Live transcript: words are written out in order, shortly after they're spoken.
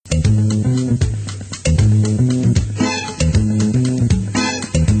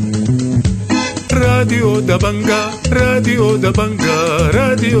راديو دبنقا راديو دبنقا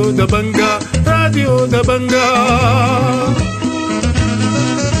راديو دبنقا راديو دبنقا.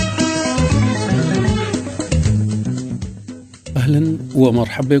 أهلا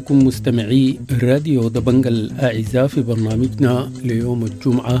ومرحبا بكم مستمعي راديو دبنقا الأعزاء في برنامجنا ليوم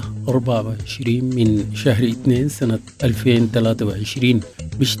الجمعة 24 من شهر 2 سنة 2023.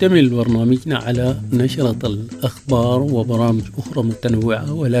 بيشتمل برنامجنا على نشرة الأخبار وبرامج أخرى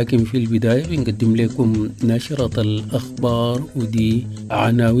متنوعة، ولكن في البداية بنقدم لكم نشرة الأخبار ودي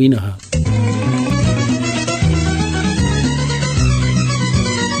عناوينها.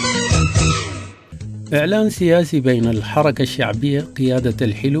 إعلان سياسي بين الحركة الشعبية قيادة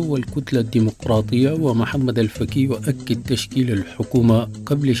الحلو والكتلة الديمقراطية ومحمد الفكي يؤكد تشكيل الحكومة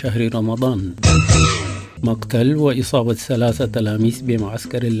قبل شهر رمضان. مقتل وإصابة 3 تلاميذ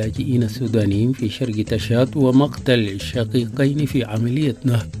بمعسكر اللاجئين السودانيين في شرق تشاد، ومقتل شقيقين في عملية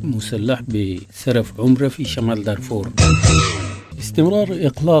نهب مسلح بسرف عمرة في شمال دارفور. استمرار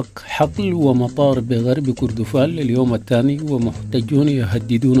إغلاق حقل ومطار بغرب كردفان لليوم الثاني، ومحتجون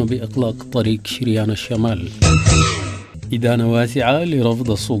يهددون بإغلاق طريق شريان الشمال. إدانة واسعة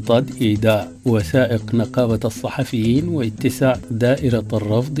لرفض السلطات إيداع وثائق نقابة الصحفيين واتساع دائرة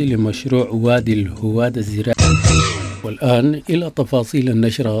الرفض لمشروع وادي الهواد الزراعي. والآن إلى تفاصيل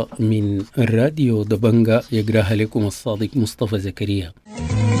النشرة من الراديو دبنقا، يقراها لكم الصادق مصطفى زكريا.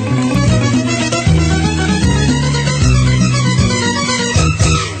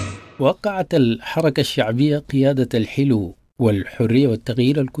 وقعت الحركة الشعبية قيادة الحلو والحرية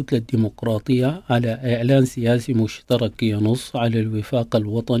والتغيير الكتلة الديمقراطية على إعلان سياسي مشترك ينص على الوفاق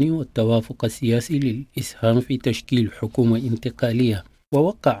الوطني والتوافق السياسي للإسهام في تشكيل حكومة انتقالية.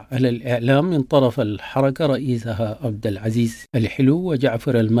 ووقع على الإعلام من طرف الحركة رئيسها عبد العزيز الحلو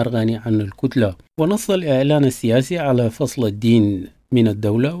وجعفر المرغني عن الكتلة. ونص الإعلان السياسي على فصل الدين من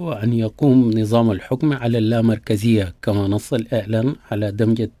الدولة وأن يقوم نظام الحكم على اللامركزية، كما نص الإعلان على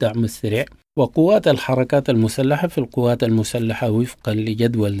دمج الدعم السريع وقوات الحركات المسلحة في القوات المسلحة وفقا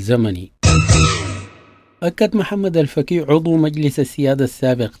لجدول زمني. أكد محمد الفكي عضو مجلس السيادة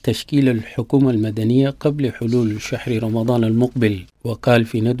السابق تشكيل الحكومة المدنية قبل حلول شهر رمضان المقبل، وقال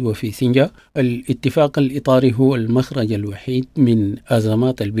في ندوة في سنجا: الاتفاق الإطاري هو المخرج الوحيد من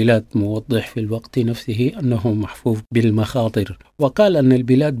أزمات البلاد، موضح في الوقت نفسه أنه محفوف بالمخاطر. وقال أن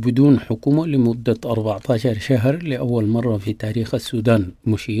البلاد بدون حكومة لمدة 14 شهر لأول مرة في تاريخ السودان،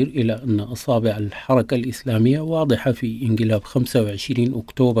 مشير إلى أن أصابع الحركة الإسلامية واضحة في انقلاب 25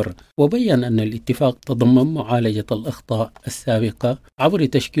 أكتوبر. وبيّن أن الاتفاق تضمن معالجة الأخطاء السابقة عبر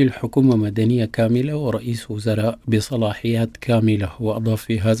تشكيل حكومة مدنية كاملة ورئيس وزراء بصلاحيات كاملة. وأضاف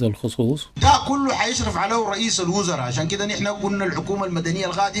في هذا الخصوص: ده كله حيشرف عليه رئيس الوزراء، عشان كده نحن قلنا الحكومة المدنية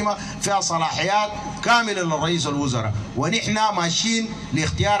القادمة فيها صلاحيات كاملة للرئيس الوزراء، ونحن ماشيين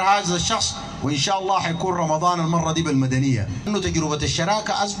لاختيار هذا الشخص، وإن شاء الله حيكون رمضان المرة دي بالمدنية، إنه تجربة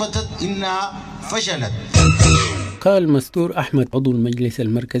الشراكة أثبتت إنها فشلت. قال مستور أحمد عضو المجلس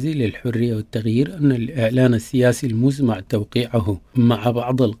المركزي للحرية والتغيير أن الإعلان السياسي المزمع توقيعه مع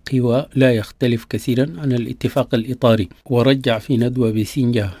بعض القوى لا يختلف كثيرا عن الاتفاق الإطاري. ورجع في ندوة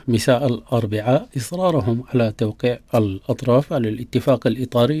بسينجا مساء الأربعاء إصرارهم على توقيع الأطراف على الاتفاق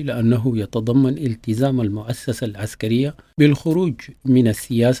الإطاري لأنه يتضمن التزام المؤسسة العسكرية بالخروج من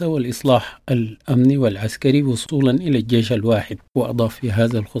السياسة والإصلاح الأمني والعسكري وصولا إلى الجيش الواحد. وأضاف في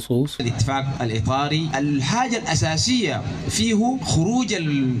هذا الخصوص: الاتفاق الإطاري الحاجة الأساسية فيه خروج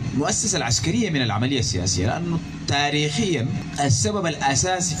المؤسسة العسكرية من العملية السياسية، لأنه تاريخيا السبب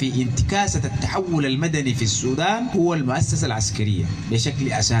الأساسي في انتكاسة التحول المدني في السودان هو المؤسسة العسكرية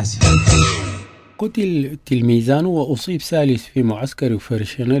بشكل أساسي. قتل تلميذان وأصيب ثالث في معسكر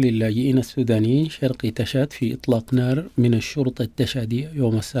فرشنا للاجئين السودانيين شرق تشاد في إطلاق نار من الشرطة التشادية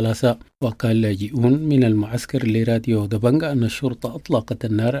يوم الثلاثاء. وقال لاجئون من المعسكر لراديو دبنقا أن الشرطة أطلقت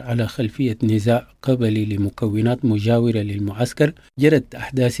النار على خلفية نزاع قبلي لمكونات مجاورة للمعسكر جرت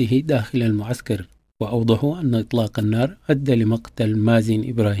أحداثه داخل المعسكر. وأوضحوا أن إطلاق النار أدى لمقتل مازن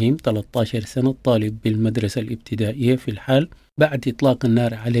إبراهيم 13 سنة طالب بالمدرسة الابتدائية في الحال بعد إطلاق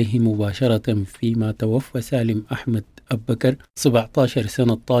النار عليه مباشرة، فيما توفى سالم أحمد أبكر 17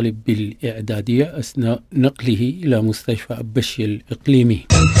 سنة طالب بالإعدادية أثناء نقله إلى مستشفى أبشي الإقليمي.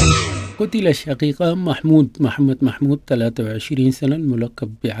 قتل الشقيقان محمود 23 سنة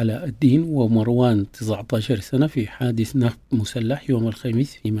الملقب بعلاء الدين ومروان 19 سنة في حادث نهب مسلح يوم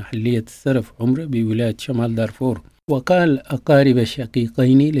الخميس في محلية سرف عمرة بولاية شمال دارفور. وقال أقارب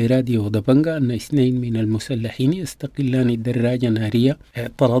الشقيقين لراديو دبنقا أن 2 من المسلحين يستقلان الدراجة نارية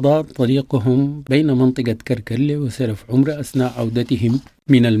اعترضا طريقهم بين منطقة كركلة وسرف عمر أثناء عودتهم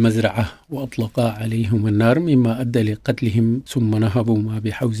من المزرعة، وأطلقا عليهم النار مما أدى لقتلهم، ثم نهبوا ما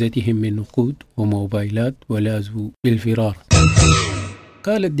بحوزتهم من نقود وموبايلات ولازوا بالفرار.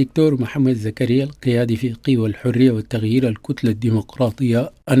 قال الدكتور محمد زكريا القيادي في قوى الحرية والتغيير الكتلة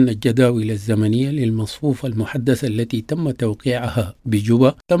الديمقراطية أن الجداول الزمنية للمصفوفة المحدثة التي تم توقيعها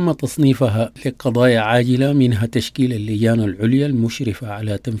بجوبا تم تصنيفها لقضايا عاجلة، منها تشكيل اللجان العليا المشرفة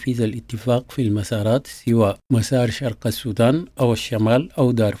على تنفيذ الاتفاق في المسارات سواء مسار شرق السودان أو الشمال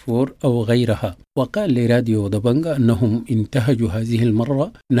أو دارفور أو غيرها. وقال لراديو دبنقا أنهم انتهجوا هذه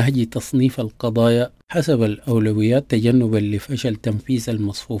المرة نهج تصنيف القضايا حسب الأولويات تجنبا لفشل تنفيذ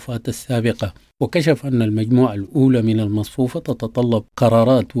المصفوفات السابقة، وكشف أن المجموعة الأولى من المصفوفة تتطلب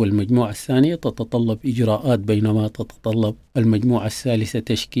قرارات والمجموعة الثانية تتطلب إجراءات، بينما تتطلب المجموعة الثالثة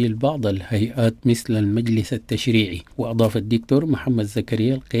تشكيل بعض الهيئات مثل المجلس التشريعي. وأضاف الدكتور محمد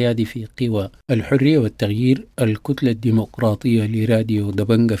زكريا القيادي في قوى الحرية والتغيير الكتلة الديمقراطية لراديو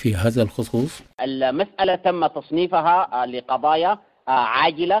دبنقا في هذا الخصوص: المسألة تم تصنيفها لقضايا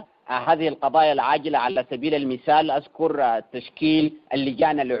عاجلة. هذه القضايا العاجلة على سبيل المثال أذكر تشكيل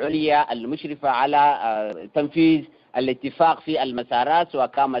اللجان العليا المشرفة على تنفيذ الاتفاق في المسارات سواء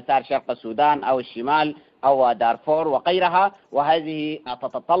كان مسار شرق السودان أو الشمال أو دارفور وغيرها، وهذه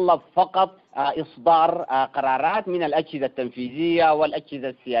تتطلب فقط إصدار قرارات من الأجهزة التنفيذية والأجهزة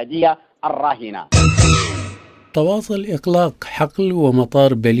السيادية الراهنة. تواصل إغلاق حقل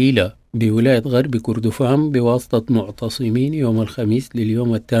ومطار بليلة بولاية غرب كردفان بواسطة معتصمين يوم الخميس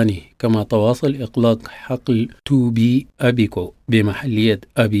لليوم الثاني، كما تواصل إغلاق حقل 2B أبيكو بمحلية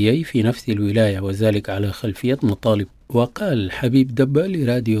أبيي في نفس الولاية، وذلك على خلفية مطالب. وقال حبيب دبة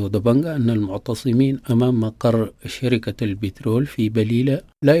لراديو دبنقا أن المعتصمين أمام مقر شركة البترول في بليلة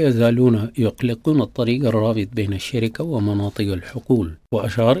لا يزالون يغلقون الطريق الرابط بين الشركة ومناطق الحقول،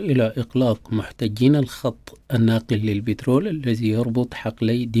 وأشار إلى إغلاق محتجين الخط الناقل للبترول الذي يربط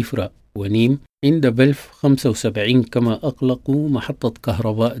حقلي دفرة ونيم عند بلف 75، كما أغلقوا محطة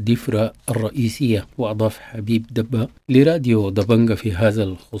كهرباء دفرة الرئيسية. وأضاف حبيب دبة لراديو دبنقا في هذا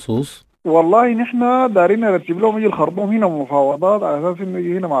الخصوص: والله نحن دارين نرتب لهم يجي الخرطوم هنا مفاوضات على اساس انه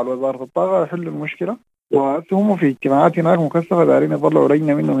يجي هنا مع وزاره الطاقه يحل المشكله، وهم في اجتماعات هناك مكثفه دارين يطلعوا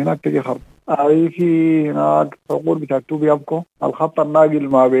لجنه منهم هناك تجي خرطوم. في هناك عقول بتاع 2B أبكو الخط الناقل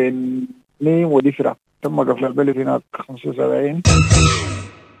ما بين نيم ودفره تم قفل البلد هناك 75.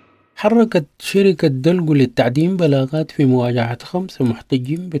 حركت شركة دلقو للتعدين بلاغات في مواجهة 5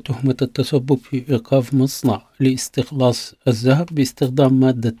 محتجين بتهمة التسبب في إيقاف مصنع لاستخلاص الذهب باستخدام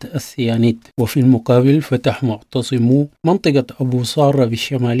مادة السيانيد. وفي المقابل فتح معتصمو منطقة أبو صارة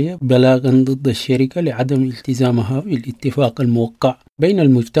بالشمالية بلاغا ضد الشركة لعدم التزامها بالاتفاق الموقع بين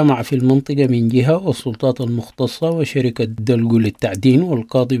المجتمع في المنطقة من جهة والسلطات المختصة وشركة دلقو للتعدين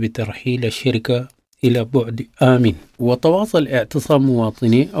والقاضي بترحيل الشركة إلى بعد آمن. وتواصل اعتصام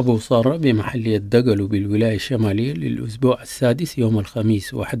مواطني أبو صارة بمحلية دقلو بالولاية الشمالية للأسبوع السادس يوم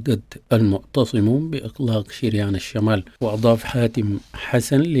الخميس، وحدد المعتصمون بإغلاق شريان الشمال. وأضاف حاتم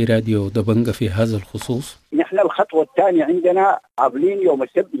حسن لراديو دبنقا في هذا الخصوص: نحن الخطوة الثانية عندنا عاملين يوم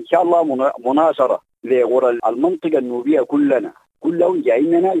السبت إن شاء الله مناصرة لغرى المنطقة النوبية كلهم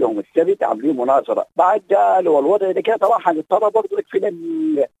جاييننا يوم السبت عاملين مناصرة. بعد لو الوضع ده كده طبعا هنضطر برضه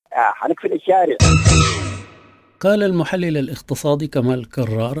هنقفل الشارع. قال المحلل الاقتصادي كمال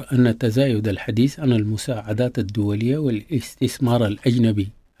كرار أن تزايد الحديث عن المساعدات الدولية والاستثمار الأجنبي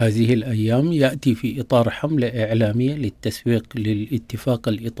هذه الأيام يأتي في إطار حملة إعلامية للتسويق للاتفاق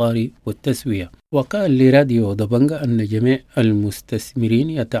الإطاري والتسوية. وقال لراديو دبنقا أن جميع المستثمرين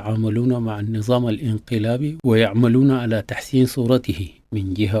يتعاملون مع النظام الانقلابي ويعملون على تحسين صورته.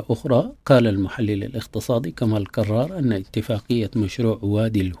 من جهة أخرى قال المحلل الاقتصادي كمال كرار أن اتفاقية مشروع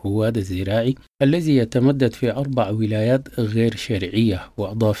وادي الهواد الزراعي الذي يتمدد في 4 ولايات غير شرعية.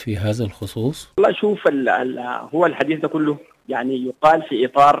 وأضاف في هذا الخصوص: والله شوف هو الحديث ده كله يعني يقال في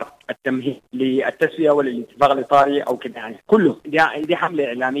إطار التمهيد للتسوية وللاتفاق الإطاري أو كده، يعني كله دي حملة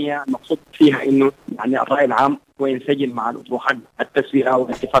إعلامية المقصود فيها إنه يعني الرأي العام وينسجم مع الأطروحات التسوية أو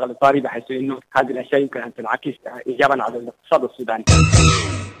الاتفاق الإطاري، بحيث إنه هذه الأشياء يمكن أن تنعكس إيجابا على الاقتصاد السوداني.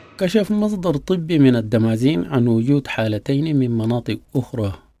 كشف مصدر طبي من الدمازين عن وجود حالتين من مناطق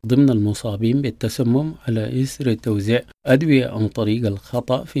أخرى ضمن المصابين بالتسمم على إثر توزيع أدوية عن طريق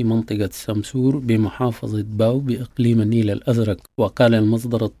الخطأ في منطقة سمسور بمحافظة باو بإقليم النيل الأزرق. وقال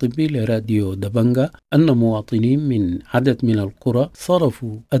المصدر الطبي لراديو دبنقا أن مواطنين من عدد من القرى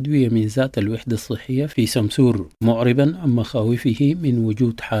صرفوا أدوية من ذات الوحدة الصحية في سمسور، معربا عن مخاوفه من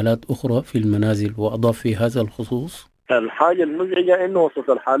وجود حالات أخرى في المنازل. وأضاف في هذا الخصوص: الحاجة المزعجة إنه وسط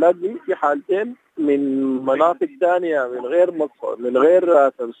الحالات دي في حالتين من مناطق ثانية من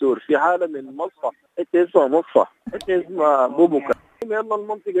غير سمسور. في حالة من مصفى، حتى اسمها مصفى، حتى اسمها دبنقا. يلا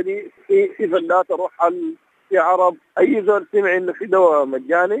المنطقة دي في فلات روح في عرب، أي زول سمع إنه في دواء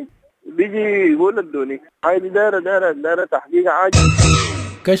مجاني بيجي يقول الدوني هاي دايرة تحقيق عاجل.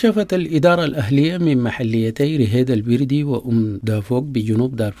 كشفت الإدارة الأهلية من محليتي رهيد البردي وأم دافوق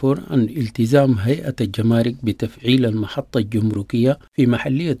بجنوب دارفور عن التزام هيئة الجمارك بتفعيل المحطة الجمركية في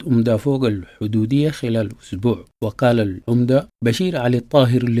محلية أم دافوق الحدودية خلال أسبوع. وقال العمدة بشير علي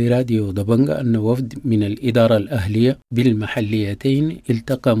الطاهر لراديو دبنقا أن وفد من الإدارة الأهلية بالمحليتين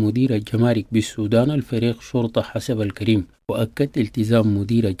التقى مدير الجمارك بالسودان الفريق شرطة حسب الكريم، وأكد التزام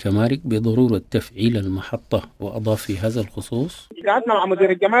مدير الجمارك بضرورة تفعيل المحطة. وأضاف في هذا الخصوص: قعدنا مع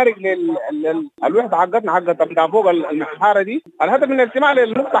مدير الجمارك الوحدة حقتنا حقت فوق المحارة دي. الهدف من الاجتماع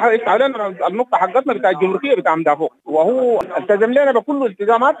للنقطة استعلان النقطة حقتنا بتاع الجمركية بتاع مدافوق، وهو التزم لنا بكل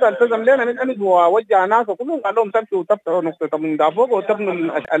الالتزامات، التزم لنا من أمد ووجه ناس وكلهم قال لهم تمشوا تفتحوا نقطة من مدافوق وتبنوا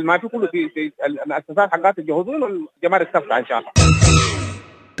ما في كله في المؤسسات حقات الجهودين والجمارك تفتح إن شاء الله.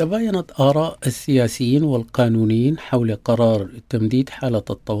 تباينت آراء السياسيين والقانونيين حول قرار تمديد حالة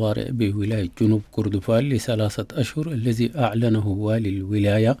الطوارئ بولاية جنوب كردفان ل3 أشهر الذي أعلنه والي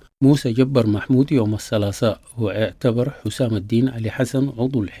الولاية موسى جبر محمود يوم الثلاثاء. واعتبر حسام الدين علي حسن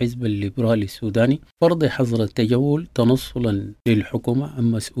عضو الحزب الليبرالي السوداني فرض حظر التجول تنصلا للحكومة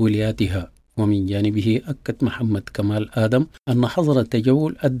عن مسؤولياتها. ومن جانبه أكد محمد كمال آدم أن حظر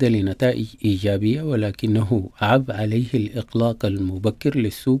التجول أدى لنتائج إيجابية، ولكنه عاب عليه الإغلاق المبكر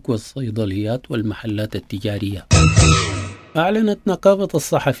للسوق والصيدليات والمحلات التجارية. أعلنت نقابة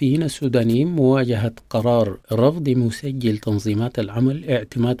الصحفيين السودانيين مواجهة قرار رفض مسجل تنظيمات العمل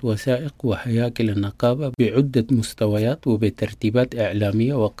اعتماد وثائق وهياكل النقابة بعدة مستويات وبترتيبات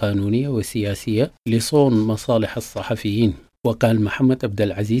إعلامية وقانونية وسياسية لصون مصالح الصحفيين. وقال محمد عبد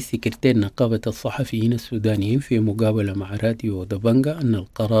العزيز سكرتير نقابة الصحفيين السودانيين في مقابلة مع راديو دبنقا أن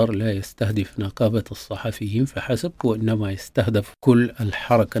القرار لا يستهدف نقابة الصحفيين فحسب، وإنما يستهدف كل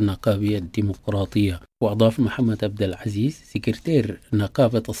الحركة النقابية الديمقراطية. وأضاف محمد عبد العزيز سكرتير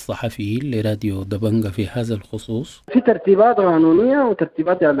نقابة الصحفيين لراديو دبنقا في هذا الخصوص: في ترتيبات قانونية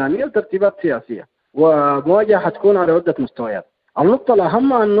وترتيبات إعلامية وترتيبات سياسية، ومواجهة حتكون على عدة مستويات. النقطة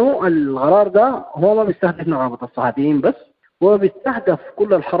الأهم أنه القرار ده هو ما بيستهدف نقابة الصحفيين بس، هو بيستهدف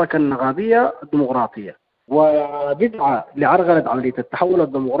كل الحركة النقابية الديمقراطية، وبدعة لعرقلة عملية التحول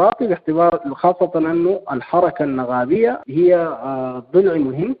الديمقراطي، باعتبار خاصة أنه الحركة النقابية هي ضلع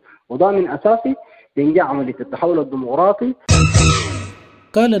مهم وضامن أساسي لإنجاح عملية التحول الديمقراطي.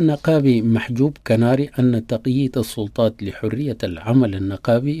 قال النقابي محجوب كناري أن تقييد السلطات لحرية العمل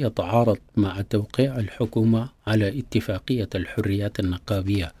النقابي يتعارض مع توقيع الحكومة على اتفاقية الحريات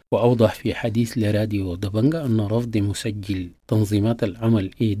النقابية. وأوضح في حديث لراديو دبنقا أن رفض مسجل تنظيمات العمل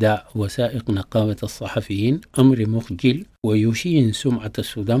إيداع وثائق نقابة الصحفيين أمر مخجل ويشين سمعة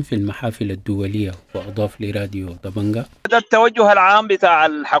السودان في المحافل الدولية. وأضاف لراديو دبنقا: هذا التوجه العام بتاع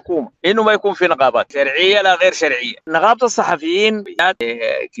الحكومة إنه ما يكون في نقابات شرعية لا غير شرعية. نقابة الصحفيين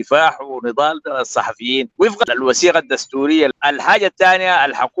كفاح ونضال الصحفيين وفق الوثيقة الدستورية. الحاجة الثانية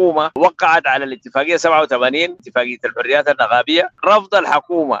الحكومة وقعت على الاتفاقية 87 اتفاقية الحريات النقابية. رفض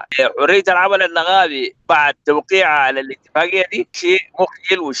الحكومة حرية العمل النقابي بعد توقيعها على الاتفاقية دي شيء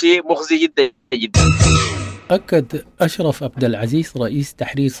مخجل وشيء مخزي جدا جدا. أكد أشرف عبد العزيز رئيس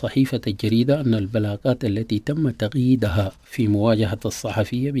تحرير صحيفة الجريدة أن البلاغات التي تم تقييدها في مواجهة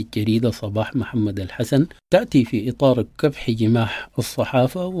الصحفية بالجريدة صباح محمد الحسن تأتي في إطار كبح جماح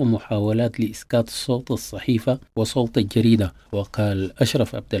الصحافة ومحاولات لإسقاط صوت الصحيفة وصوت الجريدة. وقال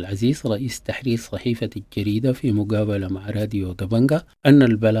أشرف عبد العزيز رئيس تحرير صحيفة الجريدة في مقابلة مع راديو دبنقا أن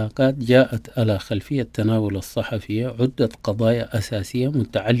البلاغات جاءت على خلفية تناول الصحفية عدة قضايا أساسية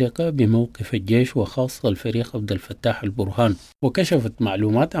متعلقة بموقف الجيش وخاصة الفريق عبد الفتاح البرهان، وكشفت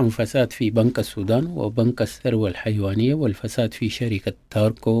معلومات عن فساد في بنك السودان وبنك الثروة الحيوانية والفساد في شركة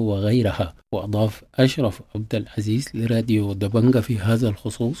تاركو وغيرها. وأضاف أشرف عبد العزيز لراديو دبنقا في هذا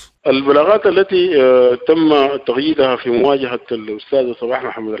الخصوص: البلاغات التي تم تقييدها في مواجهة الأستاذ صباح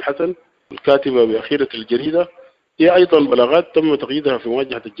محمد الحسن الكاتبة بأخيرة الجريدة هي أيضا بلاغات تم تقييدها في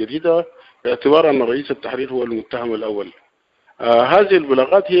مواجهة الجريدة باعتبار أن رئيس التحرير هو المتهم الأول. هذه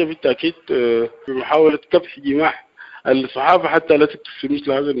البلاغات هي بالتأكيد في محاولة كبح جماح الصحافة حتى لا تكتب في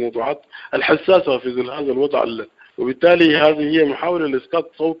مثل هذه الموضوعات الحساسة في ظل هذا الوضع وبالتالي هذه هي محاولة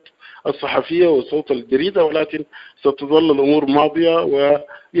لإسقاط صوت الصحفية وصوت الجريدة، ولكن ستظل الأمور ماضية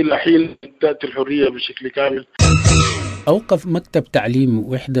وإلى حين تأتي الحرية بشكل كامل. أوقف مكتب تعليم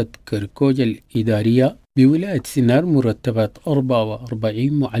وحدة كركوج الإدارية بولاية سنار مرتبات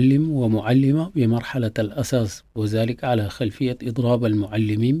 44 معلم ومعلمة بمرحلة الأساس، وذلك على خلفية إضراب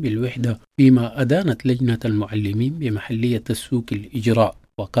المعلمين بالوحدة، فيما أدانت لجنة المعلمين بمحلية السوق الإجراء.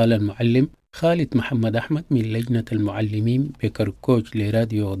 وقال المعلم خالد محمد أحمد من لجنة المعلمين بكركوج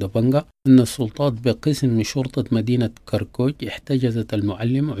لراديو دبنقا أن السلطات بقسم شرطة مدينة كركوج احتجزت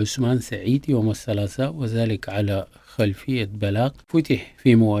المعلم عثمان سعيد يوم الثلاثاء، وذلك على خلفية بلاغ فتح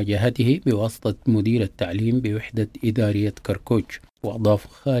في مواجهته بواسطة مدير التعليم بوحدة إدارية كركوج. وأضاف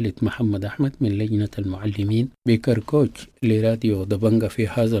خالد محمد أحمد من لجنة المعلمين بكركوج لراديو دبنقا في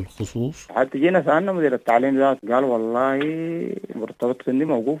هذا الخصوص: حتى جينا سألنا مدير التعليم ذات قال والله مرتبطة دي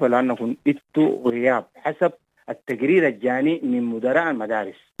موقوفة لأنكم إتوا غياب حسب التقرير الجاني من مدراء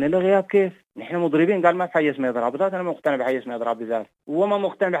المدارس. نلا غياب كيف؟ نحن مضربين. قال ما في حاجة اسمها إضراب ذات، أنا مقتنع بحاجة اسمها إضراب ذات، وما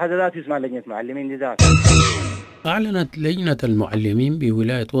مقتنع بحاجة ذات اسمها لجنة معلمين دي ذات. أعلنت لجنة المعلمين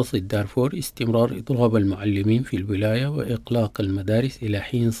بولاية وسط دارفور استمرار إضراب المعلمين في الولاية وإغلاق المدارس إلى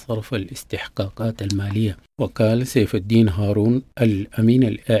حين صرف الاستحقاقات المالية. وقال سيف الدين هارون الأمين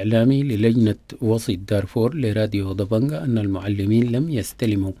الإعلامي للجنة وسط دارفور لراديو دبنقا أن المعلمين لم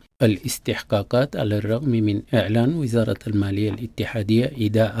يستلموا الاستحقاقات على الرغم من إعلان وزارة المالية الاتحادية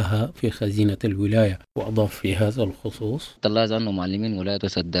إيداعها في خزينة الولاية. وأضاف في هذا الخصوص: تلاحظ أن معلمين ولاية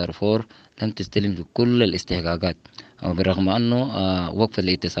وسط دارفور لم تستلم في كل الاستحقاقات، وبرغم أنه وقف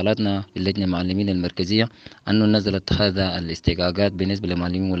لاتصالاتنا باللجنة المعلمين المركزية أنه نزلت هذا الاستحقاقات بالنسبة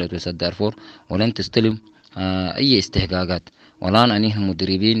لمعلمين ولاية وسط دارفور ولم تستلم أي استحقاقات. والآن أنيه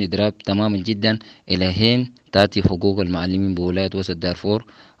المدربين إضراب تماما جدا إلى حين تأتي حقوق المعلمين بولاية وسط دارفور،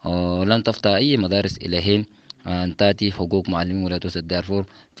 ولن تفتح أي مدارس إلى حين أن تأتي حقوق معلمين ولاية وسط دارفور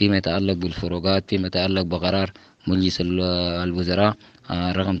فيما يتعلق بالفروقات، فيما يتعلق بقرار مجلس الوزراء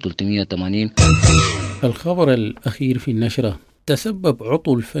رقم 380. الخبر الأخير في النشرة: تسبب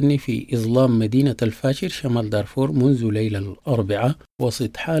عطل الفني في إظلام مدينة الفاشر شمال دارفور منذ ليلة الأربعاء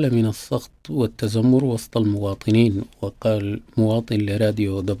وسط حالة من السخط والتذمر وسط المواطنين. وقال مواطن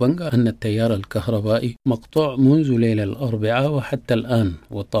لراديو دبنقا أن التيار الكهربائي مقطوع منذ ليلة الأربعاء وحتى الآن،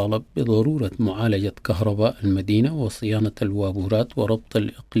 وطالب بضرورة معالجة كهرباء المدينة وصيانة الوابورات وربط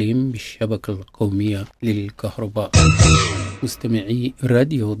الإقليم بالشبكة القومية للكهرباء. مستمعي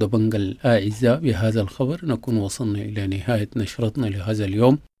راديو دبنقا الأعزاء، بهذا الخبر نكون وصلنا إلى نهاية نشرتنا لهذا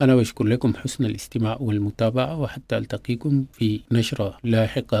اليوم. أنا بشكر لكم حسن الاستماع والمتابعة، وحتى ألتقيكم في نشرة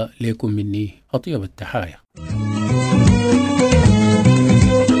لاحقة لكم مني أطيب التحايا.